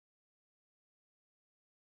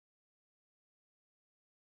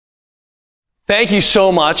Thank you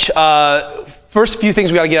so much. First few things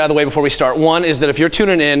we got to get out of the way before we start. One is that if you're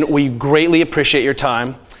tuning in, we greatly appreciate your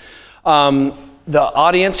time. The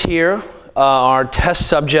audience here are test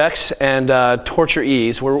subjects and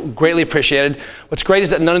torturees. We're greatly appreciated. What's great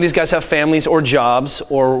is that none of these guys have families or jobs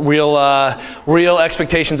or real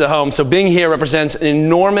expectations at home. So being here represents an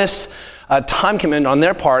enormous time commitment on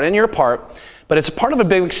their part and your part. But it's a part of a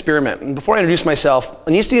big experiment. And before I introduce myself,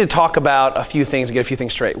 I need to talk about a few things and get a few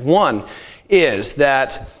things straight. One is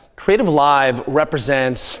that creativeLIVE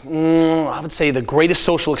represents, I would say, the greatest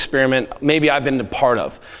social experiment maybe I've been a part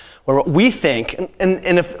of. Where we think, and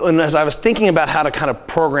as I was thinking about how to kind of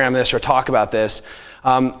program this or talk about this,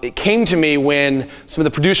 it came to me when some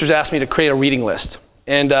of the producers asked me to create a reading list.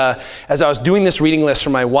 And as I was doing this reading list for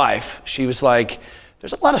my wife, she was like,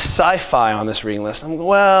 there's a lot of sci-fi on this reading list. I'm like,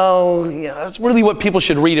 well, yeah, that's really what people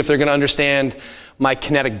should read if they're going to understand my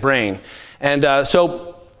kinetic brain. And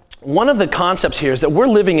so one of the concepts here is that we're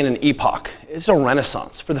living in an epoch. It's a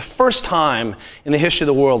renaissance. For the first time in the history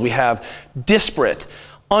of the world, we have disparate,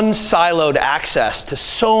 unsiloed access to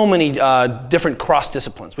so many different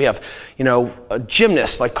cross-disciplines. We have,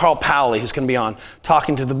 gymnasts like Carl Powley, who's going to be on,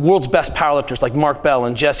 talking to the world's best powerlifters like Mark Bell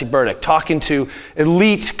and Jesse Burdick, talking to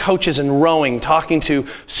elite coaches in rowing, talking to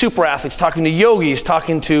super athletes, talking to yogis,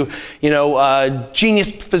 talking to,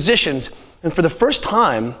 genius physicians. And for the first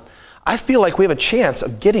time, I feel like we have a chance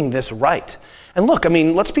of getting this right. And look, I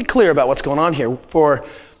mean, let's be clear about what's going on here. For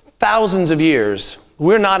thousands of years,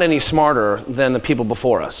 we're not any smarter than the people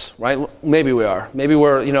before us, right? Maybe we are. Maybe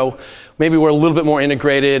we're, maybe we're a little bit more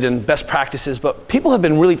integrated and best practices, but people have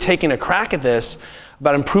been really taking a crack at this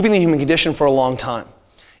about improving the human condition for a long time.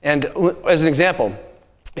 And as an example,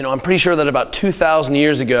 I'm pretty sure that about 2,000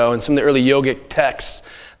 years ago in some of the early yogic texts,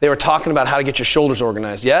 they were talking about how to get your shoulders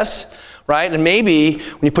organized, yes? Right? And maybe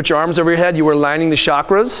when you put your arms over your head, you were aligning the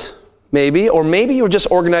chakras, maybe, or maybe you were just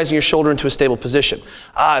organizing your shoulder into a stable position.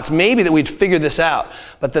 It's maybe that we'd figured this out,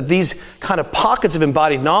 but that these kind of pockets of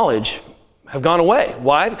embodied knowledge have gone away.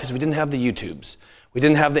 Why? Because we didn't have the YouTubes. We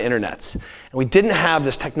didn't have the internets. And we didn't have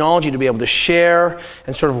this technology to be able to share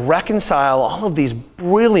and sort of reconcile all of these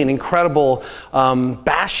brilliant, incredible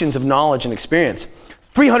bastions of knowledge and experience.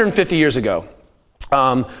 350 years ago,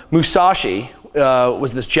 Musashi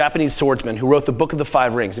was this Japanese swordsman who wrote the Book of the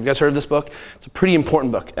Five Rings. Have you guys heard of this book? It's a pretty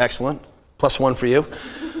important book. Excellent. +1 for you.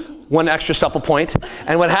 One extra supple point.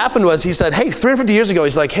 And what happened was he said, hey, 350 years ago,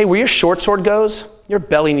 he's like, hey, where your short sword goes, your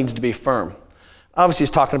belly needs to be firm. Obviously,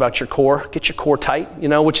 he's talking about your core. Get your core tight,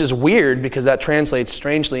 which is weird because that translates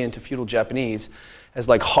strangely into feudal Japanese as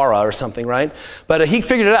like hara or something, right? But he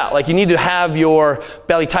figured it out. Like, you need to have your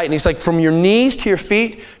belly tight. And he's like, from your knees to your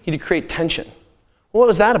feet, you need to create tension. Well, what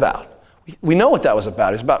was that about? We know what that was about.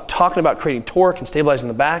 It was about talking about creating torque and stabilizing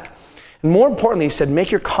the back. And more importantly, he said,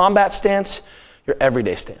 make your combat stance your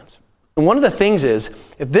everyday stance. And one of the things is,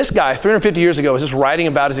 if this guy 350 years ago was just writing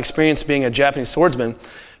about his experience being a Japanese swordsman,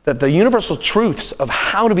 that the universal truths of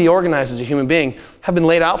how to be organized as a human being have been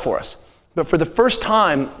laid out for us. But for the first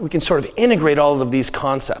time, we can sort of integrate all of these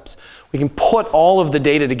concepts. We can put all of the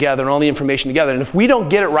data together and all the information together. And if we don't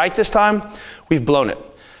get it right this time, we've blown it.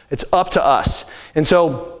 It's up to us. And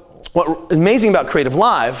so what's amazing about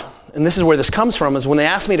creativeLIVE, and this is where this comes from, is when they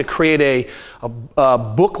asked me to create a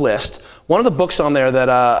book list, one of the books on there that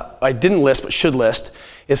I didn't list but should list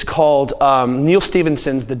is called Neil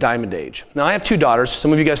Stephenson's The Diamond Age. Now, I have 2 daughters.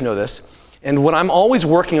 Some of you guys know this. And what I'm always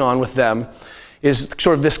working on with them is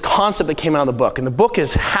sort of this concept that came out of the book. And the book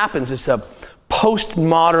it's a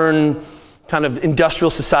postmodern kind of industrial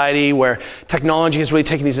society where technology has really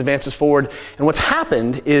taken these advances forward. And what's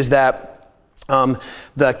happened is that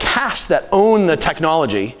the castes that own the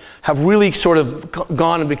technology have really sort of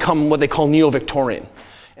gone and become what they call neo-Victorian.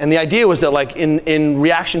 And the idea was that, like, in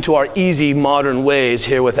reaction to our easy modern ways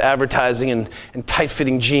here with advertising and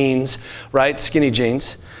tight-fitting jeans, right, skinny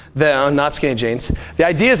jeans, not skinny jeans, the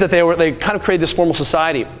idea is that they kind of created this formal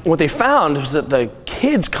society. And what they found was that the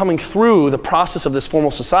kids coming through the process of this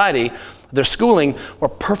formal society, their schooling, were a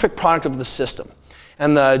perfect product of the system.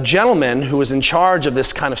 And the gentleman who was in charge of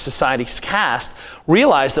this kind of society's caste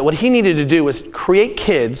realized that what he needed to do was create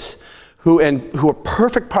kids who are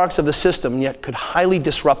perfect products of the system and yet could highly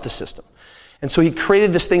disrupt the system. And so he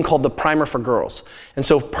created this thing called the primer for girls. And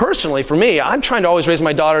so personally, for me, I'm trying to always raise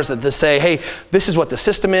my daughters to say, hey, this is what the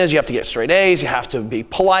system is. You have to get straight A's. You have to be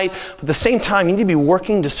polite. But at the same time, you need to be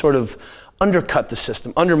working to sort of undercut the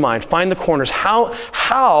system, undermine, find the corners.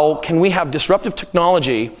 How can we have disruptive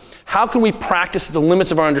technology How can we practice the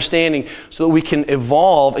limits of our understanding so that we can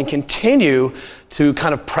evolve and continue to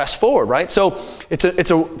kind of press forward, right? So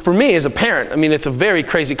for me as a parent, I mean, it's a very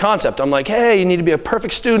crazy concept. I'm like, hey, you need to be a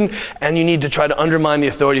perfect student and you need to try to undermine the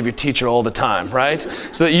authority of your teacher all the time, right?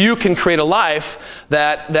 So that you can create a life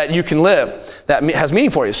that you can live, that has meaning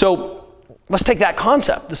for you. So let's take that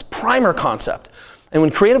concept, this primer concept. And when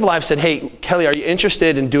creativeLIVE said, hey, Kelly, are you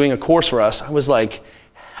interested in doing a course for us? I was like,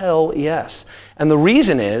 hell yes. And the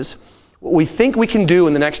reason is, what we think we can do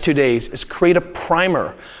in the next 2 days is create a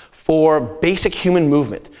primer for basic human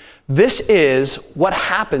movement. This is what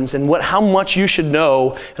happens and how much you should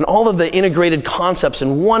know and all of the integrated concepts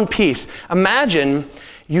in one piece. Imagine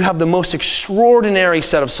you have the most extraordinary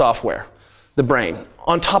set of software, the brain,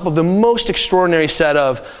 on top of the most extraordinary set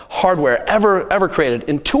of hardware ever created.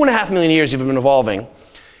 In 2.5 million years you've been evolving.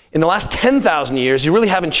 In the last 10,000 years, you really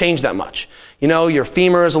haven't changed that much. You know, your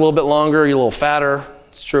femur is a little bit longer, you're a little fatter,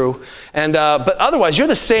 it's true. And, but otherwise, you're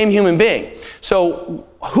the same human being. So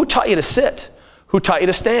who taught you to sit? Who taught you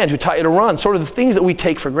to stand? Who taught you to run? Sort of the things that we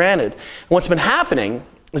take for granted. And what's been happening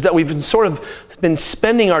is that we've been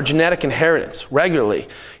spending our genetic inheritance regularly.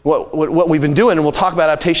 What we've been doing, and we'll talk about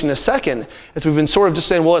adaptation in a second, is we've been sort of just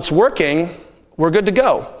saying, well, it's working, we're good to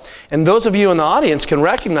go. And those of you in the audience can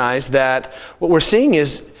recognize that what we're seeing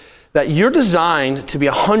is that you're designed to be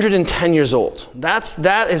 110 years old.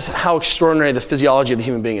 That is how extraordinary the physiology of the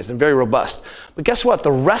human being is, and very robust. But guess what?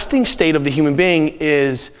 The resting state of the human being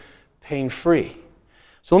is pain-free.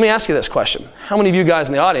 So let me ask you this question. How many of you guys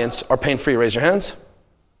in the audience are pain-free? Raise your hands.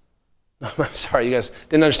 I'm sorry, you guys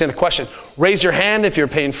didn't understand the question. Raise your hand if you're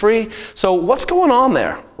pain-free. So what's going on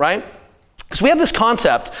there, right? Because we have this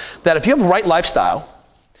concept that if you have the right lifestyle,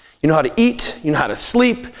 you know how to eat, you know how to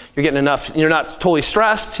sleep, you're getting enough, you're not totally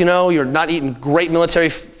stressed, you know, you're not eating great military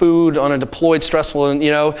food on a deployed, stressful,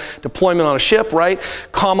 you know, deployment on a ship, right?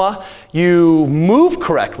 Comma, you move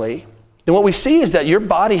correctly, then what we see is that your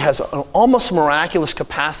body has an almost miraculous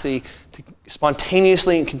capacity to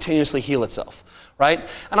spontaneously and continuously heal itself. Right?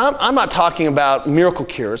 And I'm not talking about miracle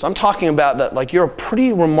cures. I'm talking about that, like, you're a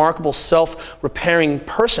pretty remarkable self-repairing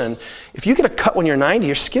person. If you get a cut when you're 90,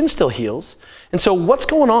 your skin still heals. And so what's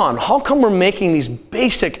going on? How come we're making these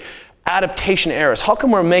basic adaptation errors? How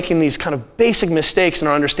come we're making these kind of basic mistakes in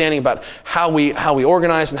our understanding about how we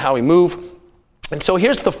organize and how we move? And so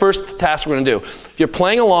here's the first task we're going to do. If you're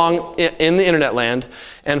playing along in the internet land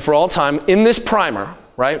and for all time, in this primer,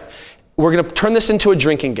 right, we're going to turn this into a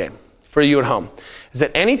drinking game for you at home. Is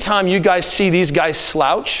that anytime you guys see these guys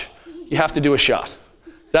slouch, you have to do a shot.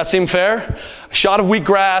 Does that seem fair? A shot of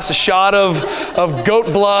wheatgrass, a shot of goat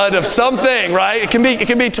blood, of something, right? It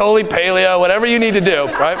can be totally paleo, whatever you need to do,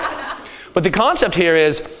 right? But the concept here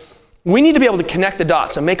is we need to be able to connect the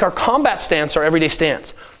dots and make our combat stance our everyday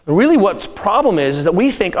stance. And really what's problem is that we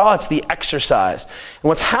think, oh, it's the exercise. And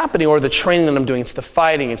what's happening, or the training that I'm doing, it's the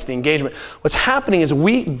fighting, it's the engagement. What's happening is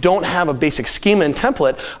we don't have a basic schema and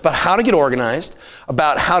template about how to get organized,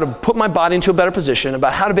 about how to put my body into a better position,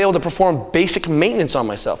 about how to be able to perform basic maintenance on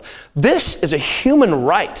myself. This is a human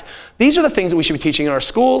right. These are the things that we should be teaching in our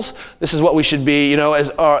schools. This is what we should be, you know, as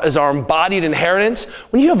our embodied inheritance.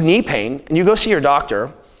 When you have knee pain and you go see your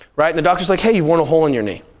doctor, right, and the doctor's like, hey, you've worn a hole in your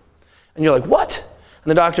knee. And you're like, what? And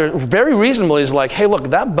the doctor, very reasonably, is like, hey, look,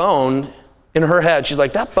 that bone in her head, she's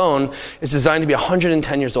like, that bone is designed to be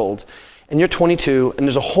 110 years old, and you're 22, and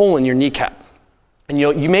there's a hole in your kneecap. And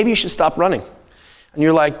maybe you should stop running. And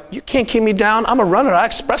you're like, you can't keep me down. I'm a runner. I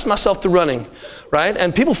express myself through running, right?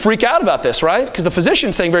 And people freak out about this, right? Because the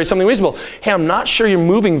physician's saying something reasonable. Hey, I'm not sure you're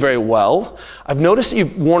moving very well. I've noticed that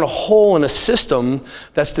you've worn a hole in a system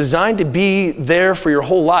that's designed to be there for your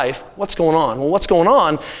whole life. What's going on? Well, what's going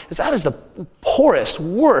on is that is the poorest,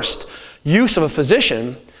 worst use of a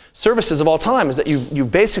physician services of all time, is that you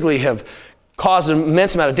basically have caused an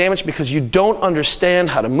immense amount of damage because you don't understand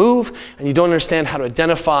how to move and you don't understand how to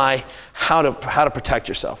identify how to protect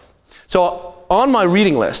yourself. So on my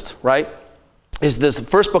reading list, right, is this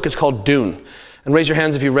first book is called Dune. And raise your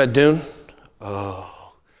hands if you've read Dune. Oh.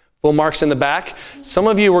 Full marks in the back. Some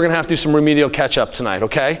of you, we're going to have to do some remedial catch-up tonight,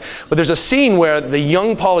 okay? But there's a scene where the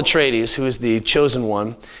young Paul Atreides, who is the chosen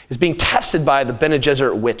one, is being tested by the Bene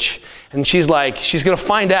Gesserit witch. And she's going to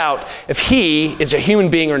find out if he is a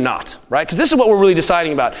human being or not, right? Because this is what we're really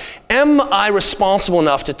deciding about. Am I responsible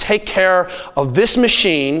enough to take care of this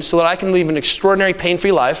machine so that I can live an extraordinary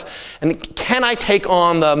pain-free life? And can I take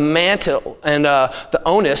on the mantle and the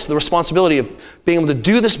onus, the responsibility of being able to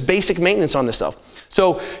do this basic maintenance on this stuff?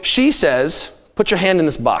 So she says, put your hand in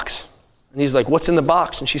this box. And he's like, what's in the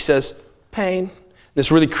box? And she says, pain.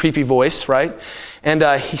 This really creepy voice, right? And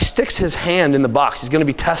he sticks his hand in the box. He's going to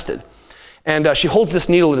be tested. And she holds this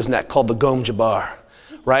needle at his neck called the Gom Jabbar,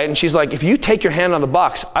 right? And she's like, if you take your hand on the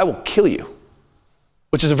box, I will kill you,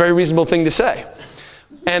 which is a very reasonable thing to say.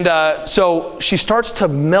 And so she starts to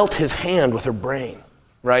melt his hand with her brain,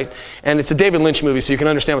 right? And it's a David Lynch movie, so you can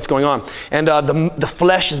understand what's going on. And the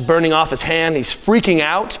flesh is burning off his hand. He's freaking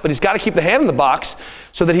out, but he's got to keep the hand in the box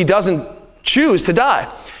so that he doesn't choose to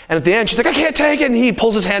die. And at the end, she's like, I can't take it. And he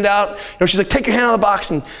pulls his hand out. She's like, take your hand out of the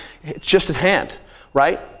box. And it's just his hand,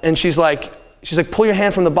 right? And she's like, pull your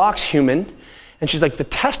hand from the box, human. And she's like, the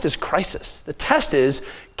test is crisis. The test is,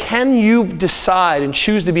 can you decide and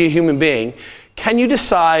choose to be a human being? Can you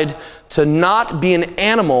decide to not be an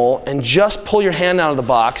animal and just pull your hand out of the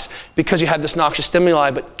box because you had this noxious stimuli,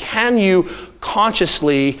 but can you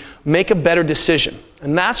consciously make a better decision?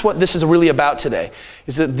 And that's what this is really about today,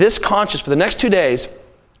 is that this conscious, for the next 2 days,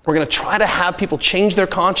 we're going to try to have people change their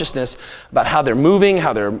consciousness about how they're moving,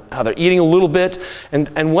 how they're eating a little bit,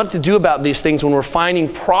 and what to do about these things when we're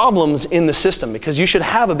finding problems in the system, because you should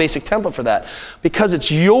have a basic template for that, because it's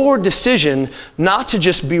your decision not to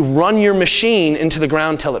just run your machine into the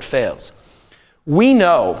ground till it fails. We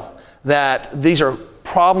know that these are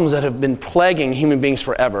problems that have been plaguing human beings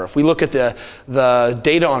forever. If we look at the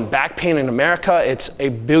data on back pain in America, it's a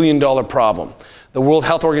 $1 billion problem. The World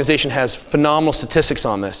Health Organization has phenomenal statistics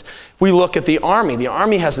on this. If we look at the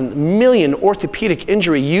Army has 1 million orthopedic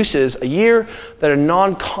injury uses a year that are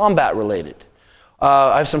non-combat related.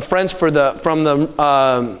 I have some friends from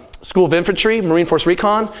the School of Infantry, Marine Force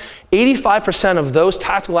Recon. 85% of those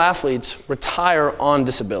tactical athletes retire on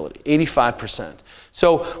disability, 85%.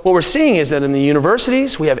 So what we're seeing is that in the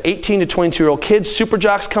universities, we have 18 to 22-year-old kids, super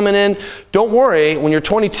jocks coming in. Don't worry, when you're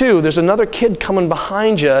 22, there's another kid coming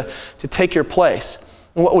behind you to take your place.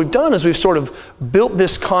 And what we've done is we've sort of built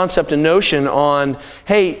this concept and notion on,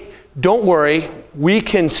 hey, don't worry, we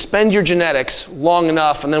can spend your genetics long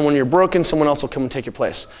enough, and then when you're broken, someone else will come and take your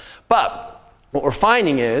place. But what we're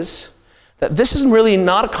finding is that this is really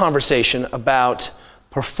not a conversation about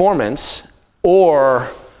performance or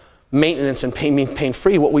maintenance and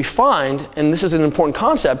pain-free. What we find, and this is an important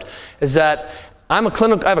concept, is that I have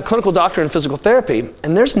a clinical doctorate in physical therapy,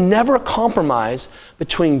 and there's never a compromise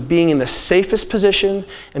between being in the safest position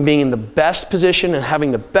and being in the best position and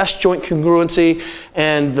having the best joint congruency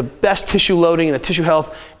and the best tissue loading and the tissue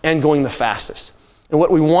health and going the fastest. And what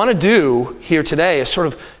we want to do here today is sort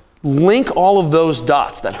of link all of those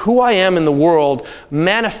dots, that who I am in the world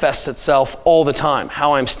manifests itself all the time.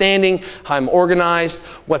 How I'm standing, how I'm organized,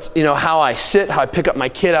 how I sit, how I pick up my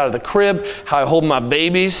kid out of the crib, how I hold my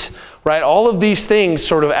babies, right? All of these things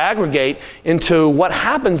sort of aggregate into what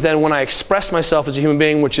happens then when I express myself as a human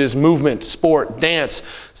being, which is movement, sport, dance,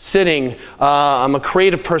 sitting. I'm a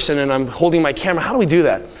creative person and I'm holding my camera. How do we do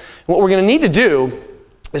that? And what we're going to need to do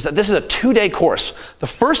is that this is a 2-day course. The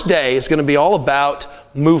first day is going to be all about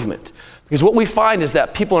movement. Because what we find is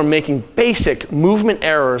that people are making basic movement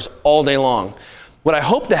errors all day long. What I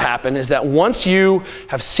hope to happen is that once you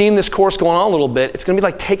have seen this course going on a little bit, it's going to be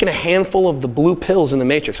like taking a handful of the blue pills in the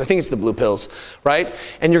Matrix. I think it's the blue pills, right?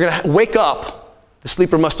 And you're going to wake up, the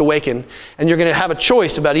sleeper must awaken, and you're going to have a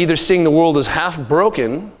choice about either seeing the world as half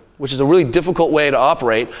broken, which is a really difficult way to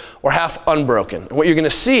operate, or half unbroken. And what you're going to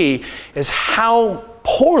see is how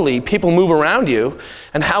poorly people move around you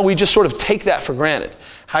and how we just sort of take that for granted.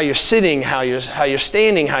 How you're sitting, how you're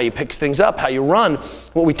standing, how you pick things up, how you run.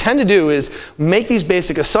 What we tend to do is make these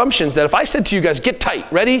basic assumptions that if I said to you guys, get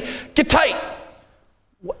tight, ready? Get tight.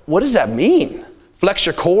 What does that mean? Flex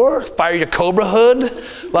your core, fire your cobra hood,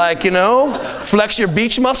 flex your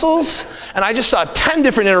beach muscles. And I just saw 10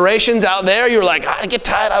 different iterations out there. You're like, I get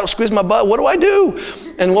tight, I don't squeeze my butt, what do I do?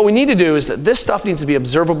 And what we need to do is that this stuff needs to be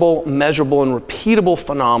observable, measurable, and repeatable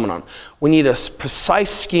phenomenon. We need a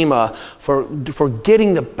precise schema for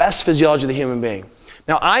getting the best physiology of the human being.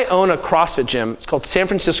 Now, I own a CrossFit gym. It's called San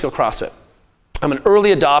Francisco CrossFit. I'm an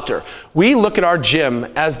early adopter. We look at our gym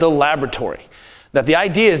as the laboratory. That the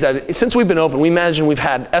idea is that since we've been open, we imagine we've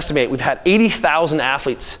had 80,000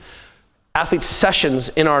 athletes sessions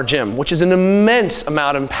in our gym, which is an immense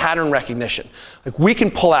amount of pattern recognition. Like we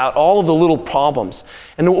can pull out all of the little problems.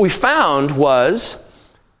 And what we found was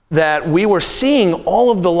that we were seeing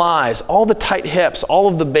all of the lies, all the tight hips, all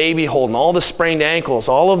of the baby holding, all the sprained ankles,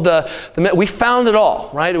 all of we found it all,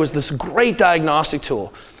 right? It was this great diagnostic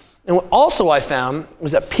tool. And what also I found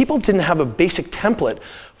was that people didn't have a basic template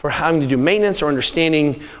for having to do maintenance or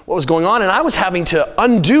understanding what was going on. And I was having to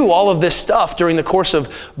undo all of this stuff during the course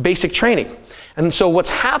of basic training. And so what's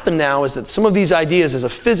happened now is that some of these ideas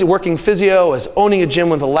as a working physio, as owning a gym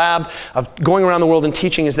with a lab, of going around the world and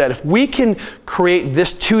teaching, is that if we can create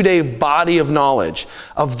this 2-day body of knowledge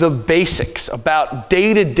of the basics about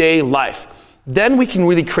day-to-day life, then we can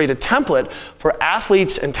really create a template for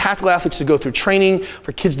athletes and tactical athletes to go through training,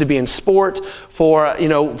 for kids to be in sport, for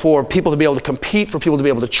people to be able to compete, for people to be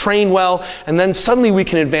able to train well, and then suddenly we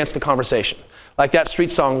can advance the conversation. Like that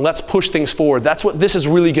street song, let's push things forward. That's what this is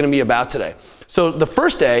really going to be about today. So the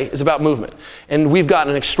first day is about movement, and we've got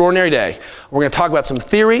an extraordinary day. We're going to talk about some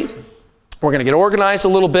theory. We're going to get organized a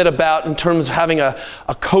little bit about in terms of having a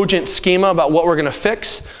cogent schema about what we're going to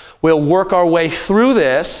fix. We'll work our way through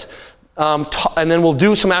this, and then we'll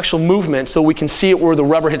do some actual movement so we can see it where the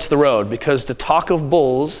rubber hits the road, because to talk of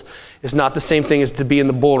bulls is not the same thing as to be in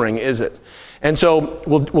the bull ring, is it? And so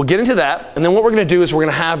we'll get into that, and then what we're going to do is we're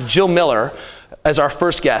going to have Jill Miller as our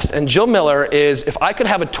first guest. And Jill Miller is, if I could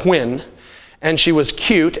have a twin and she was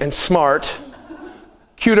cute and smart,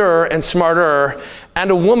 cuter and smarter, and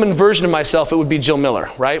a woman version of myself, it would be Jill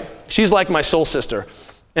Miller, right? She's like my soul sister.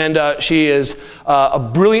 And she is a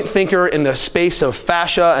brilliant thinker in the space of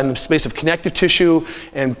fascia and the space of connective tissue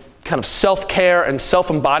and kind of self-care and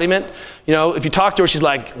self-embodiment. You know, if you talk to her, she's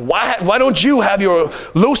like, why don't you have your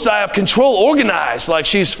loci of control organized? Like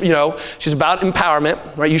she's about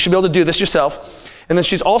empowerment, right? You should be able to do this yourself. And then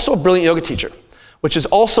she's also a brilliant yoga teacher, which is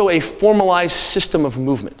also a formalized system of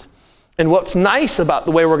movement. And what's nice about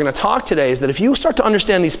the way we're going to talk today is that if you start to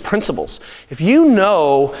understand these principles, if you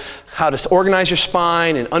know how to organize your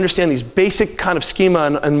spine and understand these basic kind of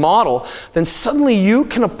schema and model, then suddenly you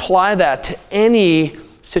can apply that to any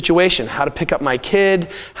situation. How to pick up my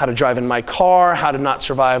kid, how to drive in my car, how to not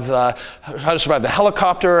survive the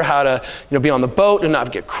helicopter, how to be on the boat and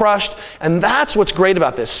not get crushed. And that's what's great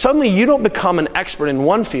about this. Suddenly you don't become an expert in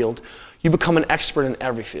one field, you become an expert in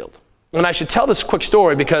every field. And I should tell this quick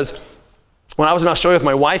story because when I was in Australia with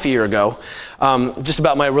my wife a year ago, just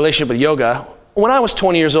about my relationship with yoga, when I was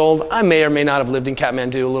 20 years old, I may or may not have lived in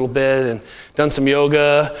Kathmandu a little bit and done some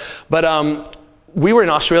yoga, but we were in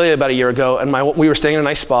Australia about a year ago, and we were staying in a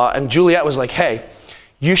nice spa, and Juliet was like, hey,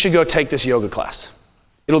 you should go take this yoga class.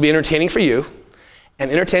 It'll be entertaining for you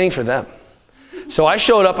and entertaining for them. So I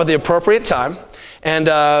showed up at the appropriate time, and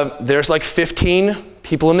there's like 15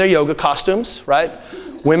 people in their yoga costumes, right?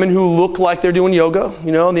 Women who look like they're doing yoga,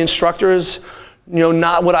 the instructor is,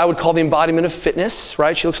 not what I would call the embodiment of fitness,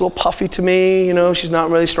 right? She looks a little puffy to me, she's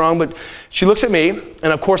not really strong, but she looks at me,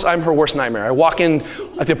 and of course I'm her worst nightmare. I walk in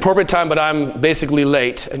at the appropriate time, but I'm basically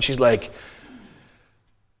late, and she's like,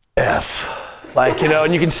 F. Like,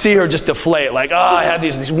 and you can see her just deflate, like, oh, I have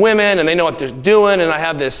these women, and they know what they're doing, and I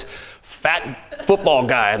have this fat football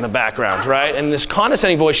guy in the background, right? And this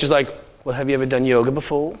condescending voice, she's like, well, have you ever done yoga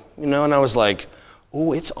before? And I was like,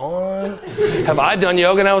 oh, it's on. Have I done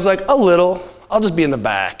yoga? And I was like, a little. I'll just be in the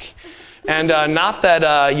back. And not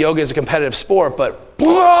that yoga is a competitive sport, but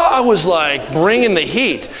I was like bringing the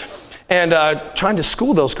heat and trying to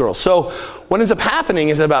school those girls. So what ends up happening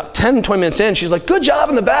is that about 10, 20 minutes in, she's like, good job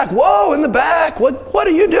in the back. Whoa, in the back. What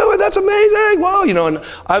are you doing? That's amazing. Whoa, and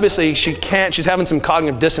obviously she's having some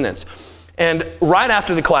cognitive dissonance. And right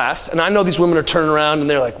after the class, and I know these women are turning around and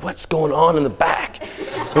they're like, what's going on in the back?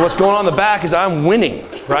 And what's going on in the back is I'm winning,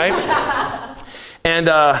 right? And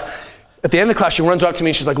at the end of the class, she runs up to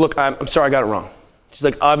me and she's like, look, I'm sorry, I got it wrong. She's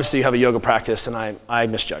like, obviously you have a yoga practice and I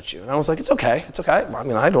misjudged you. And I was like, it's okay. I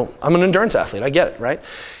mean, I'm an endurance athlete, I get it, right?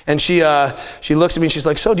 And she looks at me and she's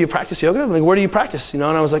like, so do you practice yoga? I'm like, where do you practice? And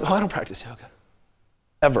I was like, oh, I don't practice yoga,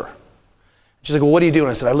 ever. She's like, well, what do you do? And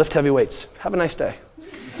I said, I lift heavy weights. Have a nice day.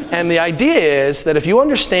 And the idea is that if you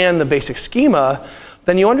understand the basic schema,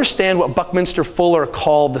 then you understand what Buckminster Fuller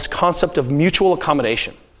called this concept of mutual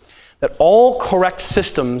accommodation. That all correct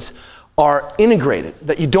systems are integrated,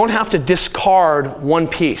 that you don't have to discard one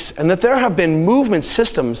piece, and that there have been movement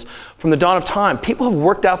systems from the dawn of time. People have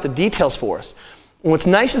worked out the details for us. And what's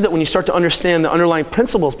nice is that when you start to understand the underlying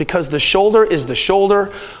principles, because the shoulder is the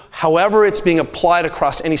shoulder, however it's being applied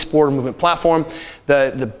across any sport or movement platform,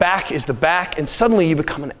 the back is the back, and suddenly you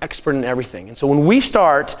become an expert in everything. And so when we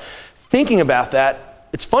start thinking about that,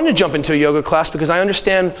 it's fun to jump into a yoga class because I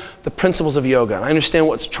understand the principles of yoga, and I understand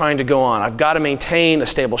what's trying to go on. I've got to maintain a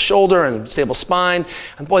stable shoulder and a stable spine,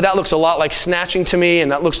 and boy, that looks a lot like snatching to me,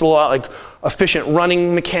 and that looks a lot like efficient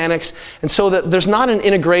running mechanics, and so that there's not an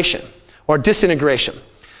integration or disintegration.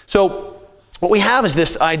 So what we have is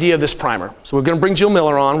this idea of this primer. So we're going to bring Jill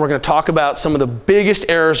Miller on. We're going to talk about some of the biggest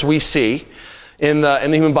errors we see in the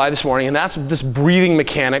human body this morning, and that's this breathing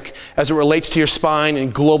mechanic as it relates to your spine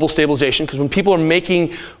and global stabilization, because when people are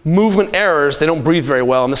making movement errors, they don't breathe very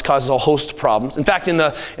well, and this causes a host of problems. In fact, in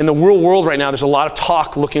the real world right now, there's a lot of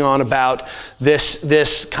talk looking on about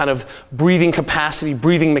this kind of breathing capacity,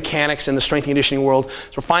 breathing mechanics in the strength and conditioning world.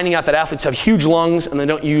 So we're finding out that athletes have huge lungs and they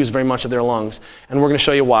don't use very much of their lungs, and we're going to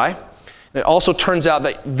show you why. And it also turns out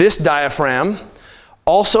that this diaphragm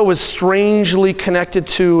also is strangely connected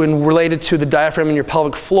to and related to the diaphragm in your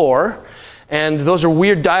pelvic floor. And those are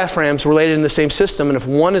weird diaphragms related in the same system. And if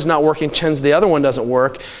one is not working, chances the other one doesn't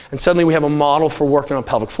work. And suddenly we have a model for working on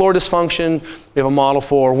pelvic floor dysfunction. We have a model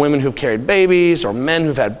for women who've carried babies or men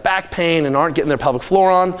who've had back pain and aren't getting their pelvic floor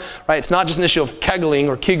on. Right? It's not just an issue of kegling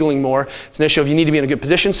or kegling more. It's an issue of you need to be in a good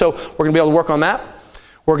position. So we're going to be able to work on that.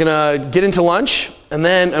 We're going to get into lunch, and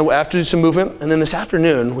then after do some movement. And then this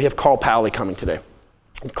afternoon, we have Carl Powley coming today.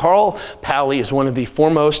 Carl Powley is one of the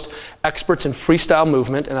foremost experts in freestyle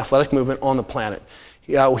movement and athletic movement on the planet.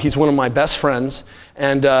 He's one of my best friends,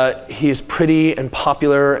 and he's pretty and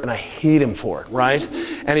popular, and I hate him for it, right?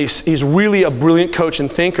 And he's really a brilliant coach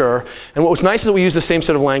and thinker. And what's nice is that we use the same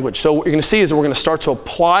set of language. So what you're going to see is that we're going to start to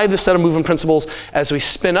apply the set of movement principles as we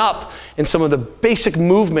spin up in some of the basic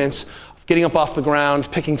movements, getting up off the ground,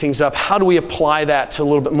 picking things up. How do we apply that to a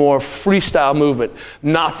little bit more freestyle movement,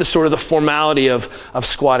 not the sort of the formality of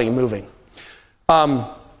squatting and moving?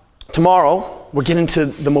 Tomorrow, we'll get into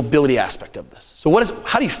the mobility aspect of this. So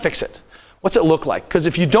how do you fix it? What's it look like? Because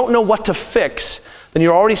if you don't know what to fix, then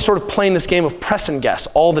you're already sort of playing this game of press and guess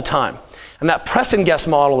all the time. And that press and guess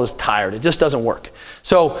model is tired. It just doesn't work.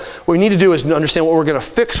 So what we need to do is understand what we're going to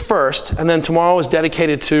fix first, and then tomorrow is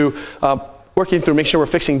dedicated to working through, make sure we're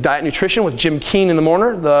fixing diet and nutrition with Jim Keen in the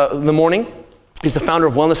morning. He's the founder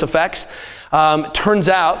of Wellness Effects. It turns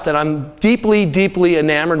out that I'm deeply, deeply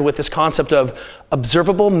enamored with this concept of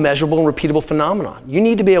observable, measurable, and repeatable phenomenon. You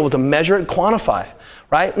need to be able to measure it, quantify,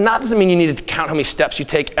 right? Not doesn't mean you need to count how many steps you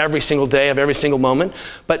take every single day of every single moment,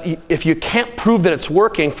 but if you can't prove that it's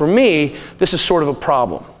working, for me, this is sort of a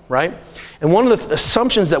problem, right? And one of the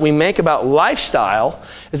assumptions that we make about lifestyle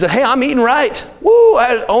is that, hey, I'm eating right. Woo,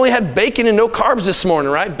 I only had bacon and no carbs this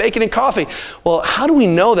morning, right? Bacon and coffee. Well, how do we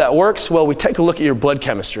know that works? Well, we take a look at your blood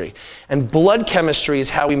chemistry. And blood chemistry is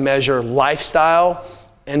how we measure lifestyle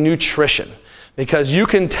and nutrition. Because you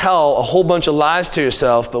can tell a whole bunch of lies to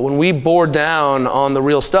yourself, but when we bore down on the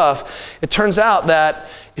real stuff, it turns out that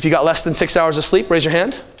if you got less than 6 hours of sleep, raise your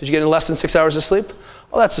hand. Did you get in less than 6 hours of sleep?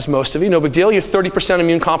 Well, that's just most of you, no big deal. You're 30%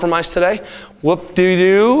 immune compromised today.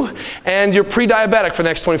 Whoop-doo-doo. And you're pre-diabetic for the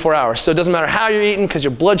next 24 hours. So it doesn't matter how you're eating because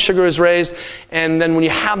your blood sugar is raised. And then when you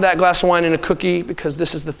have that glass of wine and a cookie, because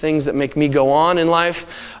this is the things that make me go on in life,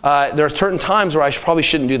 there are certain times where I probably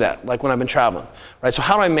shouldn't do that, like when I've been traveling, right? So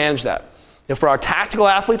how do I manage that? You know, for our tactical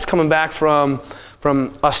athletes coming back from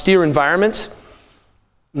austere environments,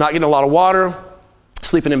 not getting a lot of water,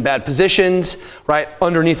 sleeping in bad positions, right,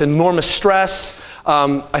 underneath enormous stress.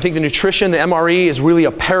 I think the nutrition, the MRE, is really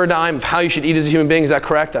a paradigm of how you should eat as a human being. Is that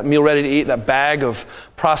correct? That meal ready to eat, that bag of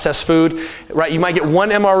processed food, right? You might get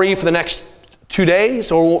one MRE for the next 2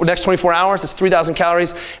 days or next 24 hours. It's 3,000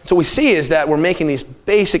 calories. So what we see is that we're making these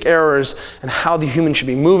basic errors in how the human should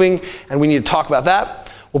be moving, and we need to talk about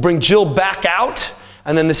that. We'll bring Jill back out.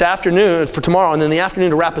 And then this afternoon, for tomorrow, and then the afternoon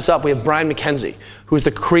to wrap us up, we have Brian McKenzie, who is the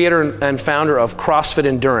creator and founder of CrossFit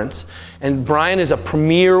Endurance. And Brian is a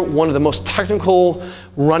premier, one of the most technical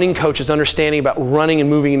running coaches understanding about running and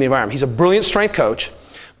moving in the environment. He's a brilliant strength coach,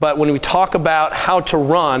 but when we talk about how to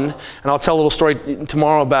run, and I'll tell a little story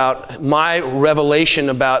tomorrow about my revelation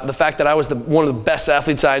about the fact that I was one of the best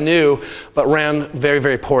athletes I knew, but ran very,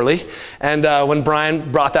 very poorly. And when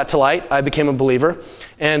Brian brought that to light, I became a believer.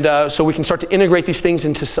 And so we can start to integrate these things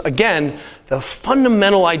into, again, the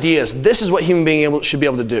fundamental ideas. This is what human beings should be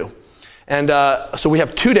able to do. And so we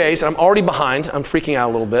have 2 days, and I'm already behind. I'm freaking out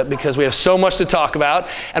a little bit because we have so much to talk about.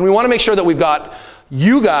 And we want to make sure that we've got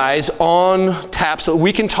you guys on tap so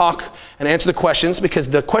we can talk and answer the questions, because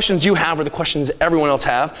the questions you have are the questions everyone else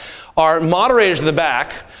have. Our moderators in the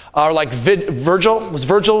back are like Virgil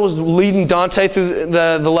was leading Dante through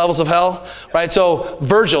the levels of hell, right? So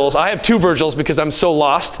I have 2 Virgils because I'm so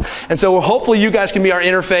lost. And so hopefully you guys can be our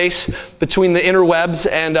interface between the interwebs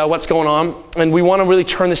and what's going on. And we want to really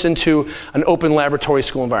turn this into an open laboratory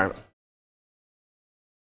school environment.